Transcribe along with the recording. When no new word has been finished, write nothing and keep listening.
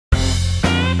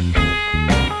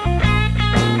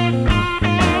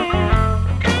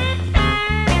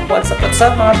What's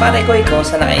up mga pare ko?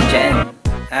 Kumusta na kayo dyan?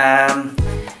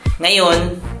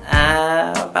 Ngayon,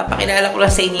 papakilala ko lang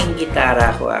sa inyo yung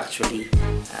gitara ko actually.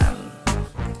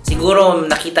 Siguro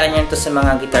nakita niyo ito sa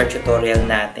mga guitar tutorial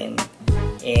natin.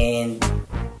 And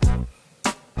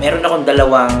meron akong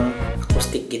dalawang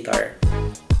acoustic guitar.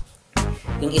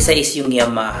 Yung isa is yung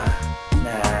Yamaha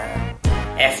na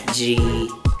FG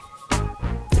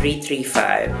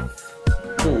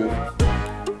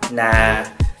 335-2 na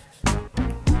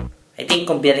I think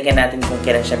kung binalikan natin kung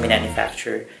kailan siya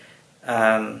minanufacture,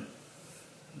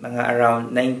 mga around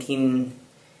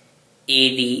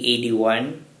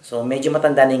 1980-81. So, medyo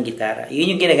matanda na yung gitara.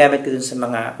 Yun yung ginagamit ko dun sa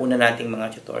mga una nating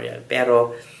mga tutorial.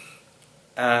 Pero,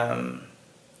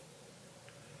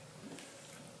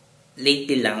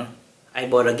 lately lang, I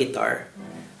bought a guitar.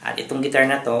 At itong guitar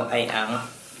na to ay ang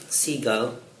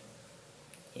Seagull.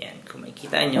 Yan, kung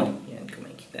makikita nyo. Yan, kung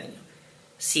makikita nyo.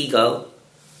 Seagull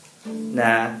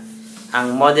na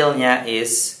ang model niya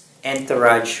is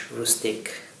Entourage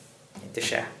Rustic. Ito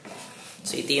siya.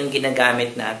 So, ito yung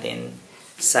ginagamit natin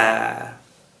sa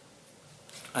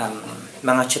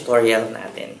mga tutorial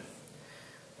natin.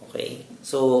 Okay.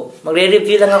 So,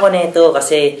 magre-review lang ako nito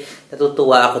kasi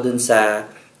natutuwa ako dun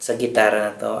sa gitara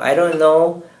na to. I don't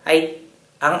know.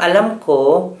 Ang alam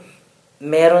ko,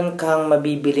 meron kang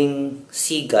mabibiling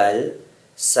Seagull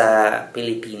sa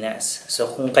Pilipinas.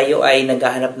 So, kung kayo ay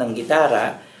naghahanap ng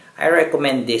gitara, I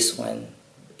recommend this one.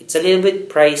 It's a little bit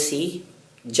pricey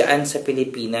dyan sa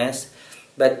Pilipinas,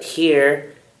 but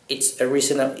here it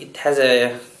has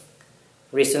a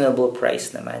reasonable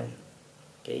price naman.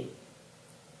 Okay?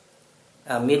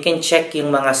 You can check yung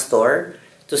mga store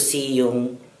to see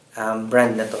yung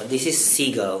brand na to. This is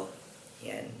Seagull.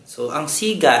 Yan. So, ang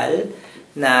Seagull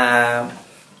na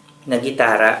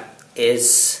gitara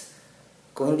is,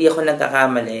 kung hindi ako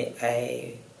nagkakamali,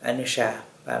 ay ano siya,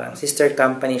 parang sister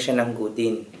company siya ng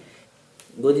Goodin.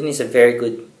 Goodin is a very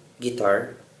good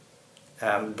guitar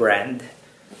brand,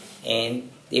 and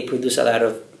they produce a lot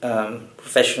of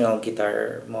professional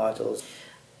guitar models.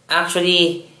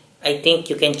 Actually, I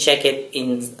think you can check it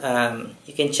in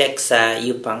you can check sa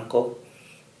Yupanko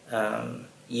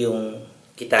yung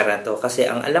gitara to, kasi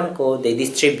ang alam ko they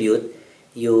distribute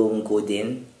yung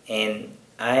Goodin, and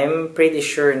I'm pretty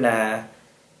sure na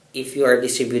if you are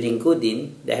distributing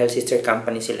Goodin, dahil sister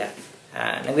company sila,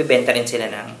 nagbibenta rin sila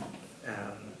ng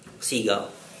Seagull.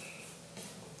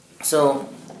 So,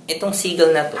 itong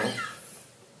Seagull na to,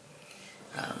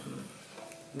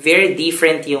 very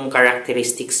different yung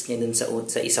characteristics niya dun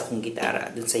sa isa kong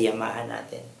gitara, dun sa Yamaha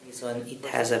natin. This one, it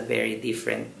has a very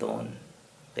different tone.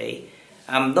 Okay?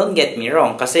 Don't get me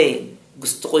wrong, kasi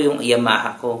gusto ko yung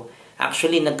Yamaha ko.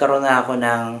 Actually, nagkaroon na ako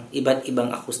ng iba't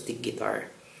ibang acoustic guitar.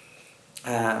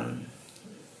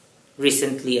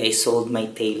 Recently, I sold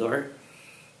my Taylor.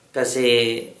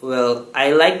 Kasi, well, I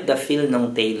like the feel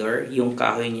ng Taylor. Yung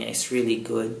kahoy niya is really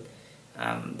good.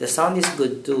 The sound is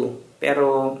good too.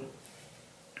 Pero,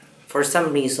 for some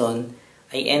reason,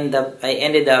 I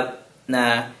ended up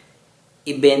na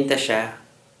ibenta siya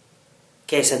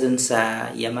kesa dun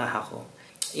sa Yamaha ko.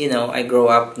 You know, I grew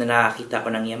up na nakakita ko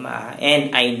ng Yamaha.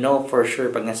 And I know for sure,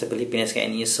 pag nasa Pilipinas ka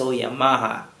and you saw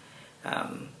Yamaha,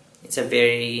 it's a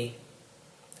very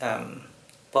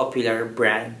popular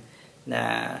brand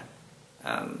na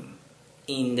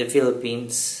in the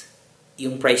Philippines,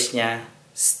 yung price niya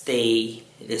stay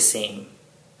the same.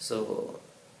 So,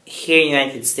 here in the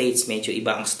United States, medyo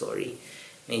ibang story.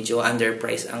 Medyo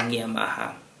underpriced ang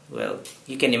Yamaha. Well,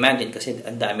 you can imagine kasi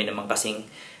ang dami naman kasing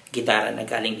gitara na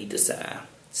galing dito sa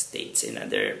States and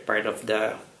other part of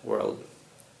the world.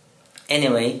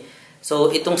 Anyway,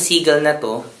 so itong Seagull na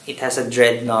to, it has a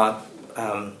dreadnought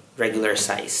regular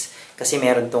size. Kasi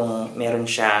meron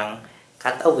siyang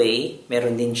cutaway,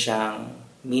 meron din siyang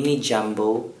mini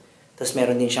jumbo, tapos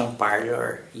meron din siyang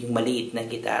parlor, yung maliit na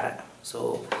gitara.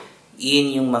 So,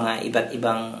 yun yung mga iba't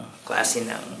ibang klase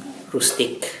ng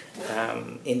rustic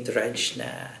entourage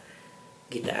na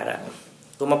gitara.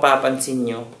 Kung mapapansin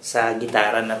nyo sa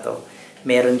gitara na to,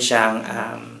 meron siyang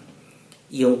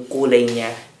yung kulay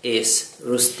niya is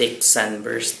rustic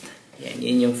sunburst. Yan,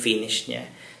 yun yung finish niya.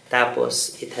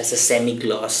 Tapos, it has a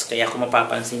semi-gloss. Kaya kung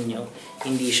mapapansin nyo,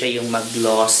 hindi siya yung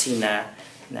mag-glossy na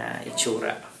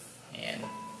itsura. Ayan.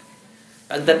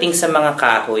 Pagdating sa mga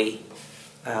kahoy,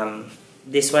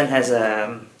 this one has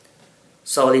a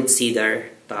solid cedar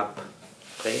top.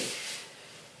 Okay?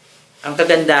 Ang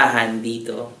kagandahan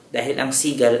dito, dahil ang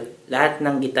Seagull, lahat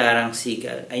ng gitarang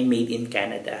Seagull ay made in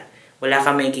Canada. Wala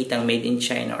ka makikitang made in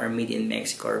China or made in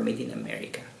Mexico or made in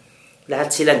America.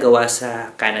 Lahat sila gawa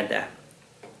sa Canada.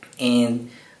 And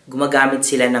gumagamit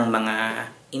sila ng mga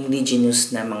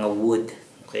indigenous na mga wood.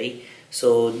 Okay?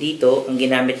 So, dito, ang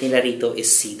ginamit nila rito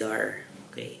is cedar.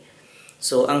 Okay?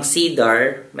 So, ang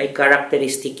cedar, may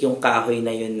characteristic yung kahoy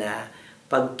na yun na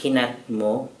pag kinat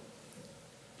mo,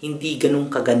 hindi ganun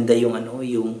kaganda yung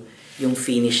yung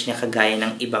finish niya kagaya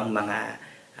ng ibang mga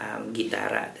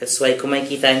gitara. That's why kung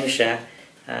makikita niyo siya,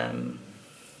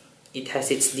 it has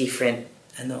its different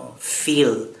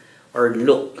feel or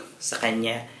look sa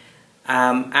kanya.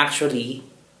 Actually,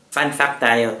 fun fact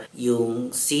tayo, yung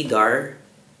cedar,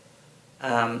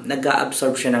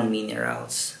 nag-a-absorb siya ng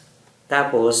minerals.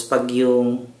 Tapos, pag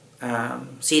yung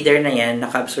cedar na yan,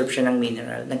 naka-absorb siya ng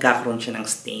mineral, nagkakaroon siya ng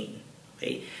stain.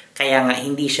 Okay? Kaya nga,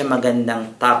 hindi siya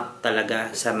magandang top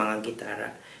talaga sa mga gitara.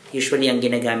 Usually, ang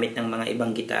ginagamit ng mga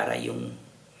ibang gitara, yung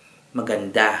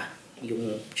maganda.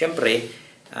 Yung, syempre,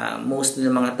 most ng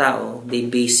mga tao, they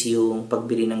base yung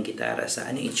pagbili ng gitara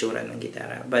sa anong itsura ng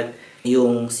gitara. But,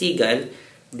 yung Seagull,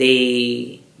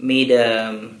 they made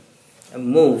a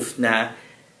move na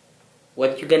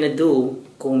what you're gonna do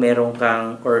kung meron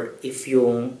kang, or if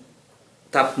yung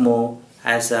top mo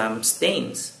has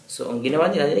stains. So, ang ginawa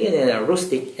nila, nilagyan nila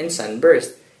rustic and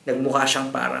sunburst. Nagmukha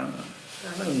siyang parang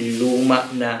luma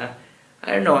na,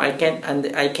 I don't know, I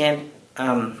can't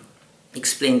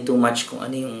explain too much kung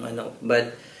ano yung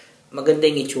but maganda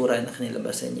yung itsura na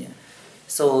kanilabasan niya.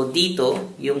 So,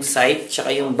 dito, yung side,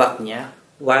 tsaka yung back niya,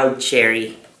 wild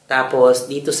cherry.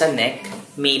 Tapos, dito sa neck,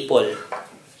 maple.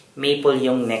 Maple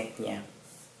yung neck niya.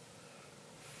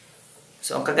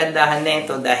 So, ang kagandahan na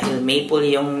ito, dahil maple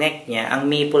yung neck niya, ang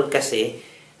maple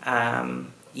kasi,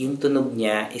 yung tunog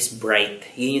niya is bright.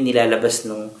 Yun yung nilalabas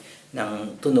ng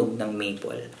tunog ng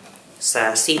maple.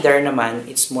 Sa cedar naman,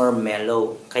 it's more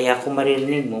mellow. Kaya kung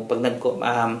maririnig mo, pag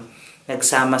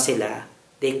nagsama sila,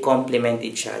 they complement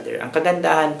each other. Ang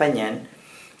kagandahan pa niyan,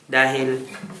 dahil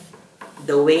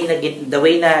the way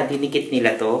na dinikit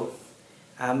nila to,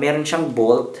 meron siyang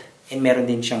bolt and meron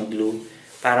din siyang glue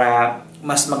para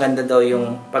mas maganda daw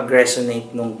yung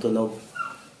pag-resonate ng tunog.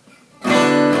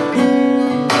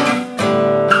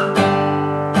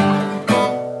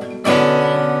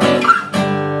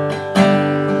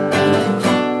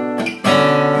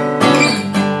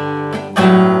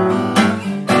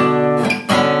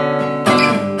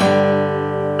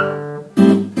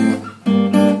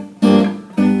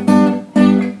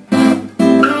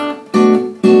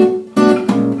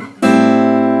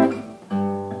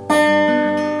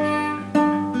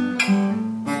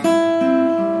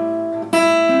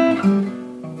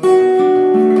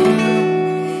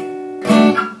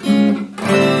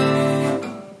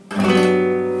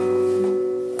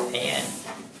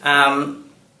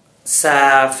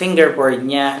 Sa fingerboard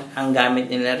niya, ang gamit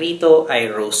nila rito ay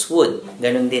rosewood.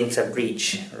 Ganon din sa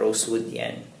bridge. Rosewood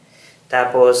yan.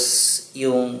 Tapos,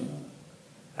 yung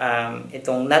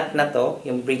itong nut na to,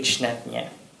 yung bridge nut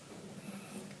niya.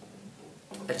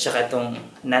 At saka itong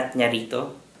nut niya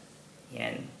rito.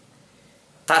 Yan.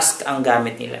 Tusk ang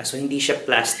gamit nila. So, hindi siya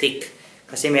plastic.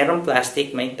 Kasi merong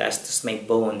plastic, may tusk, tapos may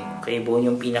bone. Okay,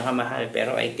 bone yung pinakamahal.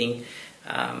 Pero I think,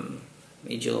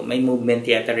 medyo may movement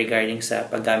yata regarding sa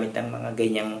paggamit ng mga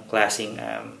ganyang klaseng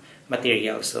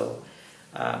material. So,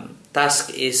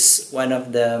 tusk is one of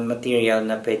the material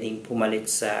na pwedeng pumalit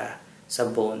sa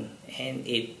bone, and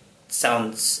it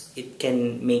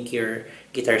can make your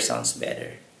guitar sounds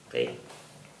better. Okay?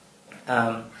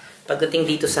 Pagdating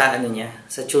dito sa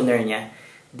sa tuner niya,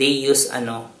 they use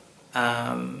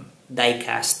die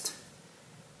cast.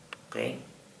 Okay?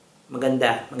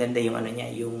 Maganda yung niya,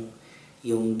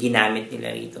 yung ginamit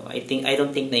nila rito. I don't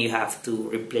think na you have to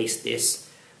replace this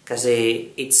kasi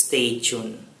it stay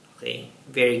tuned. Okay?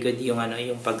 Very good yung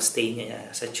yung pag-stay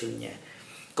niya sa tune niya.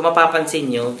 Kung mapapansin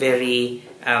niyo, very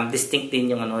distinct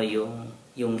din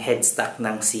yung headstock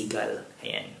ng Seagull.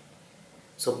 Ayan.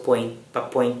 So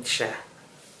pa-point siya.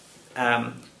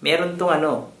 Meron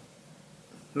tong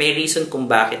may reason kung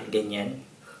bakit ganyan.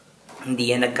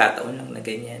 Hindi yan nagkataon lang na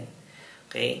ganyan.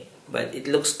 Okay? But it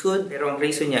looks good. Pero ang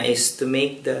reason niya is to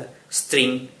make the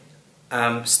string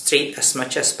straight as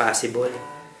much as possible.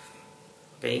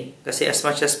 Okay? Kasi as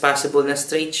much as possible na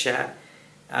straight siya,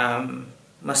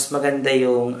 mas maganda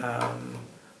yung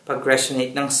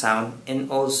pag-resonate ng sound, and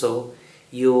also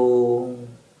yung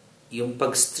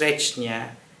pag-stretch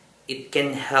niya, it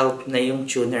can help na yung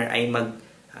tuner ay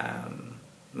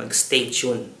mag-stay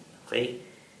tuned. Okay?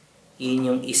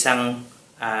 Yun yung isang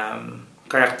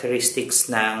characteristics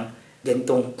ng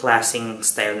ganitong klaseng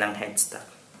style ng headstock.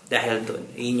 Dahil doon,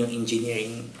 yun yung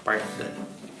engineering part doon.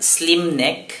 Slim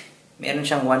neck. Meron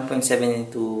siyang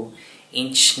 1.72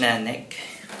 inch na neck.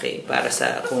 Okay, para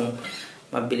sa kung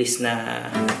mabilis na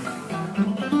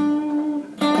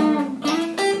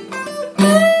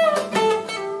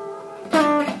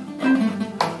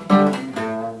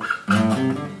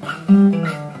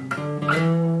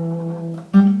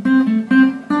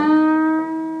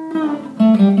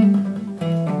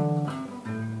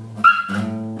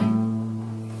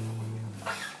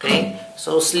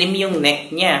So, slim yung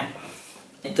neck niya.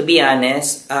 And to be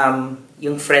honest,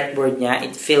 yung fretboard niya,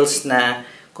 it feels na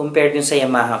compared dun sa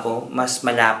Yamaha ko, mas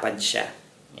malapad siya.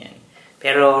 Yan.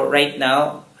 Pero right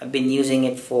now, I've been using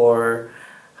it for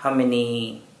how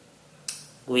many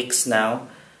weeks now.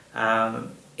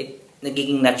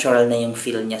 Nagiging natural na yung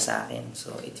feel niya sa akin.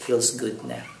 So, it feels good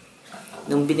na.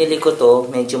 Nung binili ko to,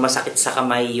 medyo masakit sa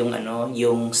kamay yung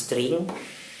yung string.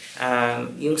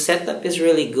 Yung setup is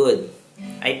really good.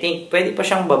 I think pwede pa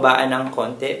siyang babaan ng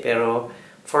konti, pero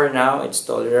for now, it's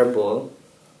tolerable.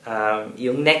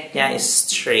 Yung neck niya is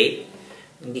straight.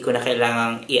 Hindi ko na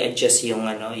kailangang i-adjust yung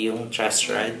yung truss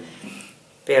rod.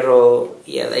 Pero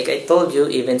yeah, like I told you,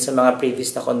 even sa mga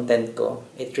previous na content ko,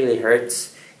 it really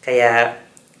hurts. Kaya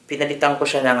pinalitan ko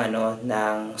siya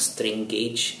ng string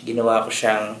gauge. Ginawa ko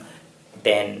siyang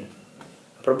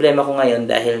 10. Problema ko ngayon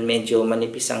dahil medyo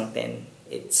manipis ang 10.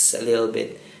 It's a little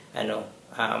bit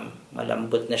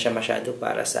malambot na siya masyado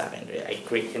para sa akin. I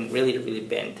can really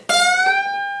bend.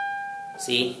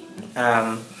 See?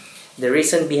 The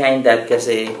reason behind that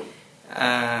kasi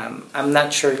I'm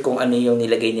not sure kung ano yung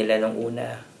nilagay nila nung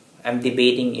una. I'm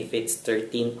debating if it's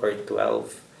 13 or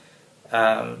 12.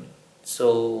 So,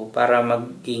 para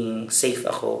maging safe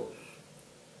ako,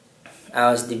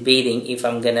 I was debating if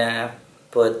I'm gonna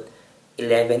put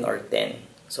 11 or 10.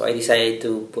 So, I decided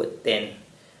to put 10.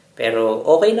 Pero,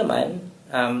 okay naman.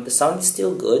 The sound is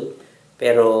still good.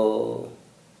 Pero,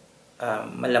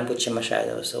 malambot siya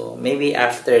masyado. So, maybe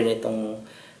after nitong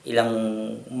ilang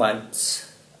months,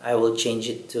 I will change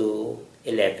it to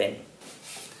 11.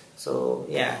 So,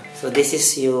 yeah. So, this is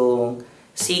yung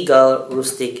Seagull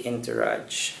Rustic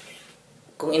Entourage.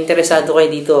 Kung interesado kayo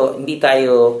dito, hindi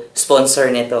tayo sponsor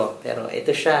nito. Pero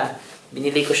ito siya.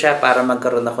 Binili ko siya para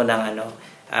magkaroon ako ng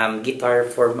guitar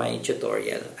for my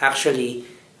tutorial. Actually,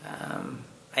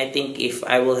 I think if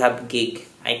I will have gig,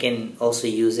 I can also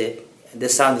use it. The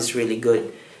sound is really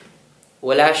good.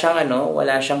 Wala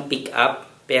siyang pick up,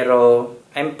 pero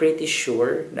I'm pretty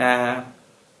sure na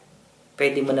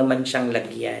pwede mo naman siyang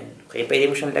lagyan. Okay, pwede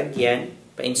mo siyang lagyan,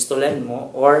 pa-installan mo,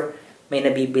 or may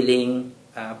nabibiling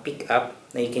pick up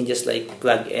na you can just like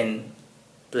plug and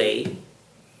play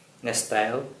na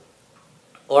style.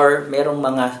 Or merong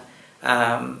mga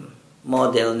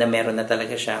model na meron na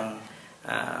talaga siyang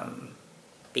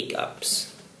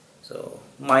pickups. So,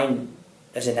 mine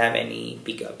doesn't have any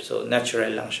pickup. So,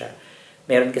 natural lang siya.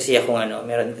 Meron kasi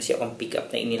akong pickup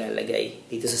na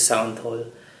inilalagay dito sa sound hole.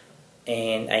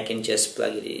 And I can just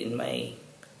plug it in my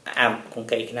amp kung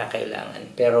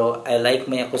kinakailangan. Pero I like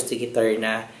my acoustic guitar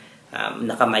na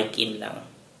naka-mic in lang.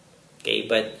 Okay,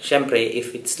 but syempre,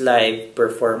 if it's live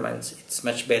performance, it's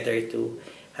much better to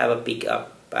have a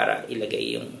pickup para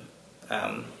ilagay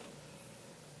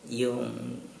yung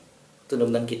tunog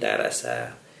ng gitara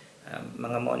sa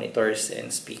mga monitors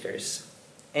and speakers.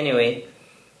 Anyway,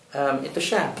 ito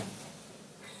siya.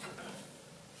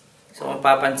 So,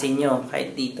 mapapansin nyo,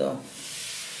 kahit dito,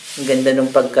 ang ganda ng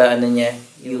niya,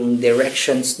 yung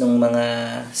directions ng mga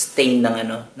stain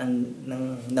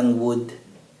ng wood.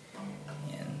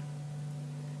 Yan.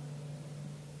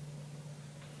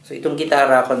 So, itong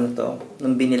gitara ko na to,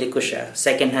 nung binili ko siya,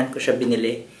 second hand ko siya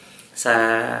binili sa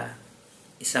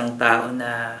isang tao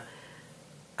na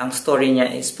ang story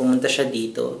niya is pumunta siya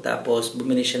dito, tapos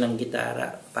bumili siya ng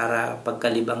gitara para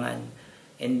pagkalibangan.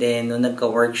 And then, nung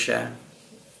nagka-work siya,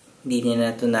 hindi niya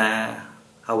na ito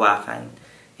hawakan.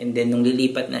 And then, nung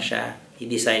lilipat na siya, he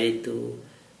decided to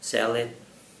sell it.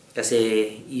 Kasi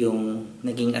yung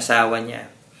naging asawa niya,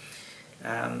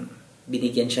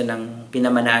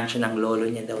 pinamanaan siya ng lolo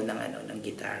niya daw ng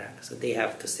gitara. So, they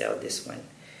have to sell this one.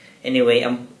 Anyway,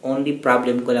 ang only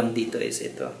problem ko lang dito is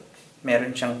ito.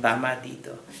 Meron siyang tama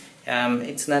dito.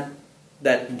 It's not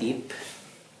that deep.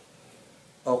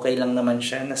 Okay lang naman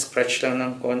siya. Na-scratch lang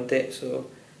ng konti. So,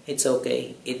 it's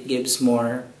okay. It gives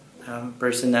more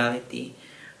personality.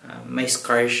 May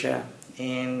scar siya.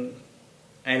 And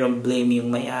I don't blame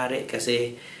yung may-ari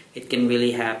kasi it can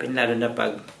really happen. Lalo na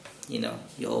pag, you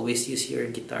always use your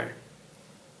guitar.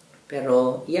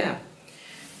 Pero, yeah.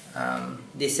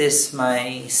 This is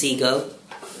my Seagull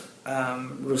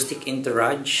Rustic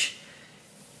Entourage.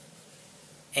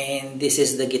 And this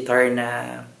is the guitar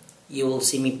na you will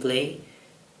see me play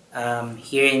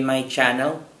here in my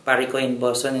channel, Parico in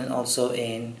Boston, and also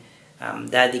in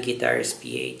Daddy Guitars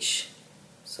PH.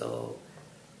 So,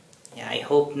 yeah, I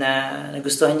hope na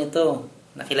nagustuhan niyo to.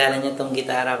 Nakilala niyo tong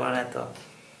gitara ko na to.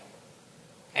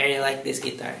 I really like this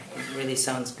guitar. It really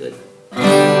sounds good.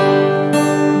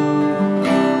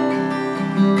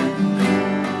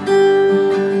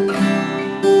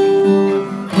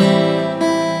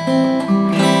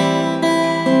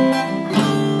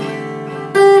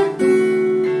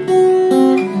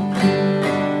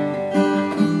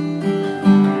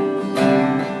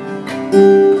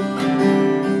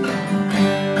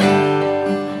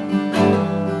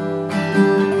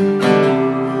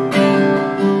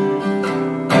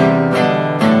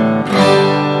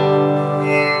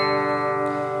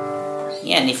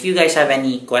 guys have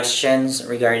any questions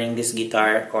regarding this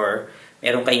guitar, or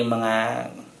meron kayong mga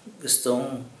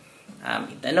gustong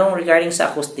itanong regarding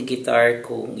sa acoustic guitar,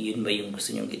 kung yun ba yung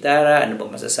gusto nyong gitara, ano ba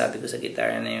masasabi ko sa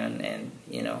gitara na yun, and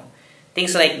you know,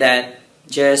 things like that,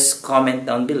 just comment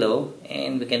down below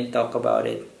and we can talk about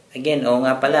it. Again, oo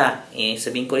nga pala,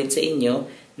 sabihin ko rin sa inyo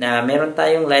na meron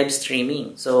tayong live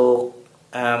streaming. So,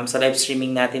 sa live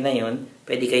streaming natin na yun,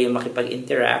 pwede kayong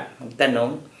makipag-interact,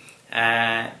 magtanong,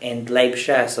 and live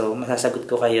siya. So, masasagot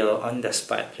ko kayo on the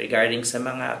spot regarding sa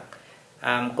mga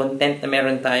content na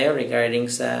meron tayo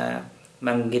regarding sa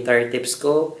mga guitar tips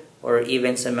ko or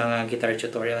even sa mga guitar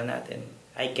tutorial natin.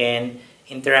 I can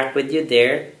interact with you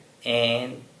there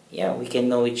and yeah, we can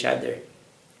know each other.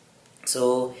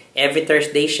 So, every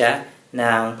Thursday siya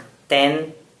ng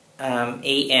 10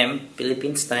 a.m.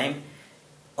 Philippines time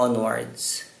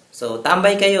onwards. So,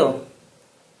 tambay kayo.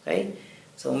 Okay?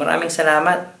 So, maraming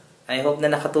salamat. I hope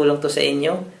na nakatulong to sa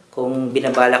inyo. Kung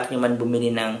binabalak nyo man bumili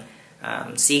ng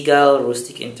Seagull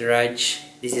Rustic Entourage,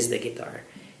 this is the guitar.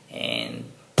 And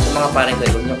sa mga parang ko,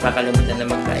 huwag nyo kakalimutan na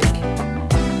mag-like,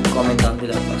 comment down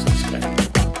below, subscribe.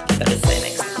 Kita-kita tayo